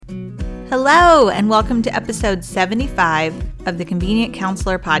Hello, and welcome to episode 75 of the Convenient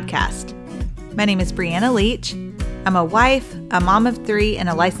Counselor podcast. My name is Briana Leach. I'm a wife, a mom of 3, and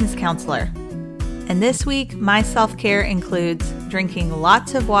a licensed counselor. And this week, my self-care includes drinking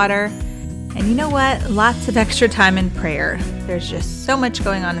lots of water, and you know what? Lots of extra time in prayer. There's just so much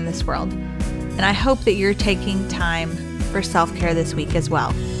going on in this world. And I hope that you're taking time for self-care this week as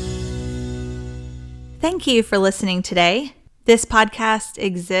well. Thank you for listening today. This podcast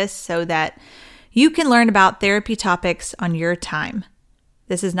exists so that you can learn about therapy topics on your time.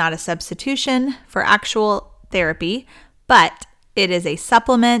 This is not a substitution for actual therapy, but it is a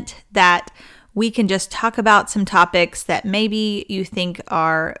supplement that we can just talk about some topics that maybe you think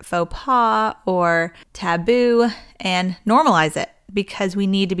are faux pas or taboo and normalize it because we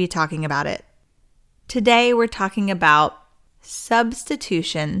need to be talking about it. Today, we're talking about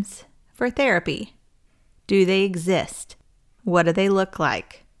substitutions for therapy. Do they exist? What do they look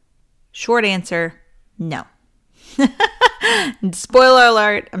like? Short answer, no. Spoiler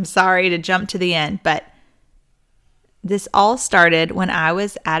alert, I'm sorry to jump to the end, but this all started when I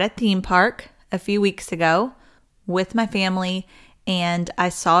was at a theme park a few weeks ago with my family, and I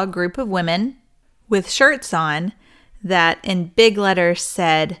saw a group of women with shirts on that in big letters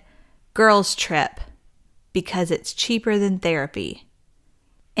said, "Girls Trip," because it's cheaper than therapy.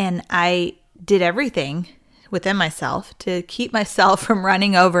 And I did everything within myself to keep myself from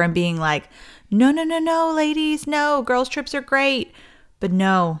running over and being like, no, ladies, no, girls trips are great. But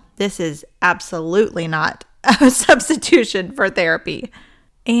no, this is absolutely not a substitution for therapy.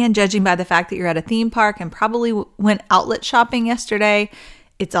 And judging by the fact that you're at a theme park and probably went outlet shopping yesterday,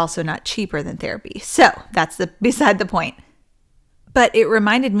 it's also not cheaper than therapy. So that's beside the point. But it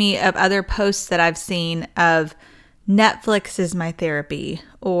reminded me of other posts that I've seen of Netflix is my therapy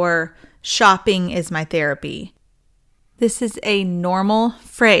or shopping is my therapy. This is a normal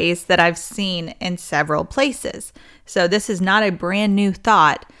phrase that I've seen in several places. So this is not a brand new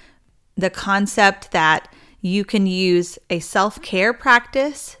thought. The concept that you can use a self-care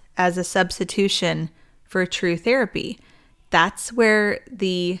practice as a substitution for true therapy. That's where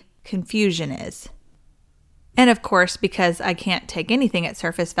the confusion is. And of course, because I can't take anything at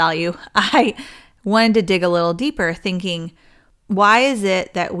surface value, I wanted to dig a little deeper, thinking, why is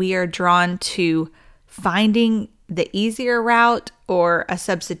it that we are drawn to finding the easier route or a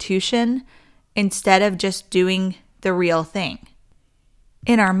substitution instead of just doing the real thing?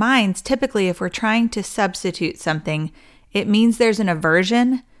 In our minds, typically, if we're trying to substitute something, it means there's an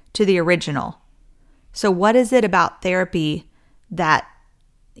aversion to the original. So what is it about therapy that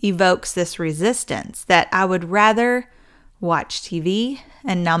evokes this resistance, that I would rather watch TV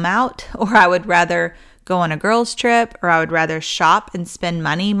and numb out, or I would rather go on a girls' trip, or I would rather shop and spend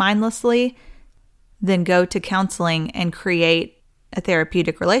money mindlessly than go to counseling and create a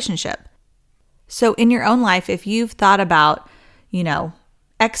therapeutic relationship? So in your own life, if you've thought about,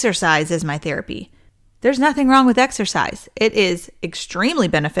 exercise is my therapy, there's nothing wrong with exercise. It is extremely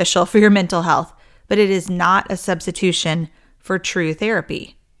beneficial for your mental health, but it is not a substitution for true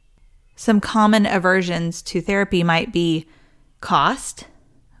therapy. Some common aversions to therapy might be cost,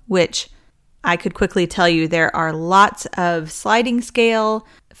 which I could quickly tell you there are lots of sliding scale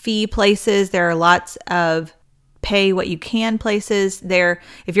fee places. There are lots of pay what you can places.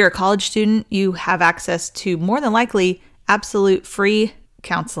 If you're a college student, you have access to more than likely absolute free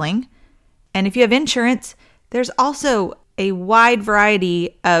counseling. And if you have insurance, there's also a wide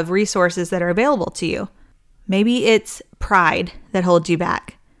variety of resources that are available to you. Maybe it's pride that holds you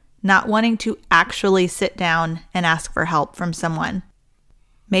back, not wanting to actually sit down and ask for help from someone.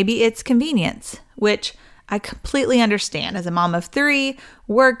 Maybe it's convenience, which I completely understand. As a mom of 3,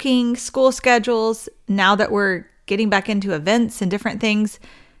 working, school schedules, now that we're getting back into events and different things,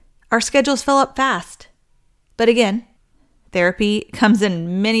 our schedules fill up fast. But again, therapy comes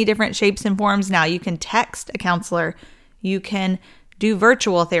in many different shapes and forms now. You can text a counselor. You can do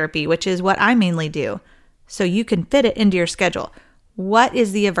virtual therapy, which is what I mainly do. So you can fit it into your schedule. What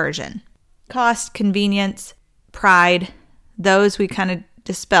is the aversion? Cost, convenience, pride, those we kind of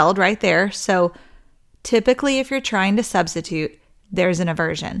dispelled right there. So typically, if you're trying to substitute, there's an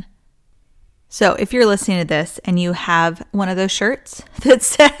aversion. So if you're listening to this and you have one of those shirts that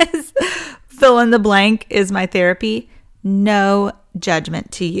says, fill in the blank is my therapy, no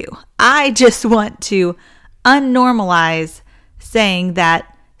judgment to you. I just want to unnormalize saying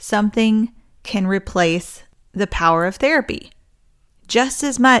that something can replace the power of therapy. Just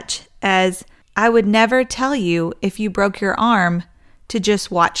as much as I would never tell you if you broke your arm to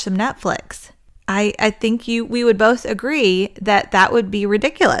just watch some Netflix. I think we would both agree that would be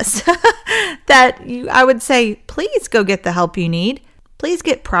ridiculous. I would say, please go get the help you need. please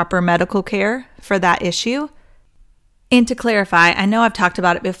get proper medical care for that issue. And to clarify, I know I've talked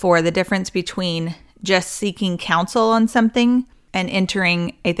about it before, the difference between just seeking counsel on something and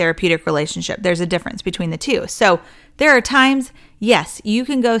entering a therapeutic relationship. There's a difference between the two. So there are times, yes, you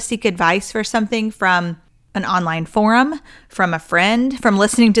can go seek advice for something from an online forum, from a friend, from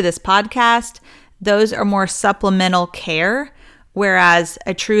listening to this podcast. Those are more supplemental care, whereas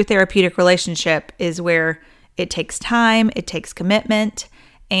a true therapeutic relationship is where it takes time, it takes commitment,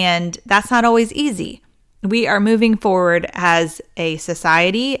 and that's not always easy. We are moving forward as a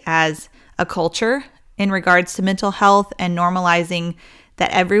society, as a culture, in regards to mental health and normalizing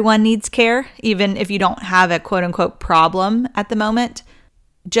that everyone needs care, even if you don't have a quote-unquote problem at the moment,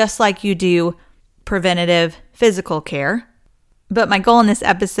 just like you do preventative physical care. But my goal in this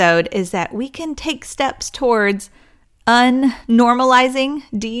episode is that we can take steps towards denormalizing,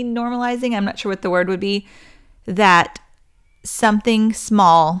 I'm not sure what the word would be, that something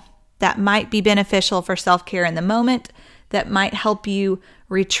small that might be beneficial for self-care in the moment, that might help you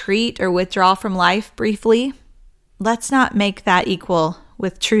retreat or withdraw from life briefly. Let's not make that equal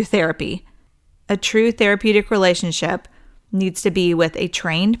with true therapy. A true therapeutic relationship needs to be with a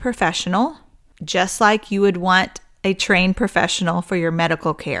trained professional, just like you would want a trained professional for your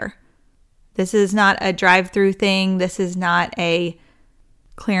medical care. This is not a drive-through thing. This is not a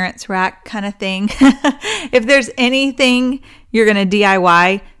clearance rack kind of thing. If there's anything you're going to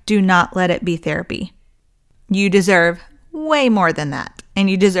DIY, do not let it be therapy. You deserve way more than that, and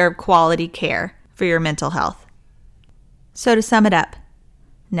you deserve quality care for your mental health. So to sum it up,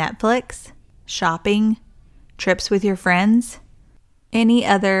 Netflix, shopping, trips with your friends, any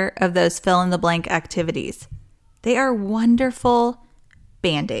other of those fill-in-the-blank activities, they are wonderful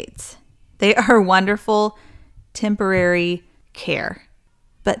Band-Aids. They are wonderful temporary care.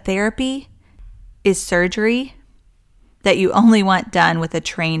 But therapy is surgery that you only want done with a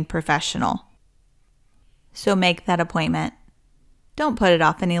trained professional. So make that appointment. Don't put it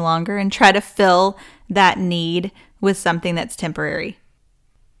off any longer and try to fill that need with something that's temporary.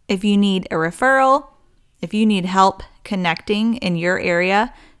 If you need a referral, if you need help connecting in your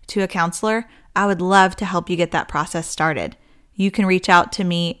area to a counselor, I would love to help you get that process started. You can reach out to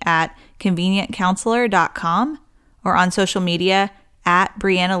me at convenientcounselor.com or on social media at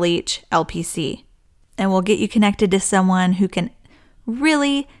Briana Leach LPC. And we'll get you connected to someone who can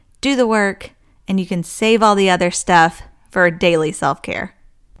really do the work, and you can save all the other stuff for daily self-care.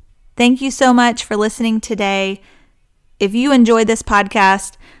 Thank you so much for listening today. If you enjoyed this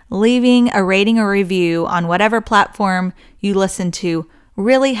podcast, leaving a rating or review on whatever platform you listen to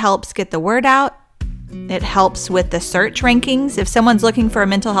really helps get the word out. It helps with the search rankings. If someone's looking for a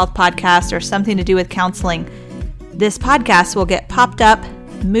mental health podcast or something to do with counseling, this podcast will get popped up,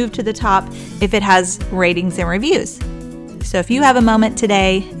 moved to the top if it has ratings and reviews. So if you have a moment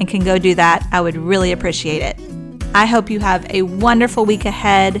today and can go do that, I would really appreciate it. I hope you have a wonderful week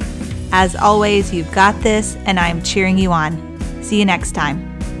ahead. As always, you've got this, and I'm cheering you on. See you next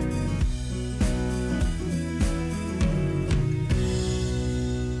time.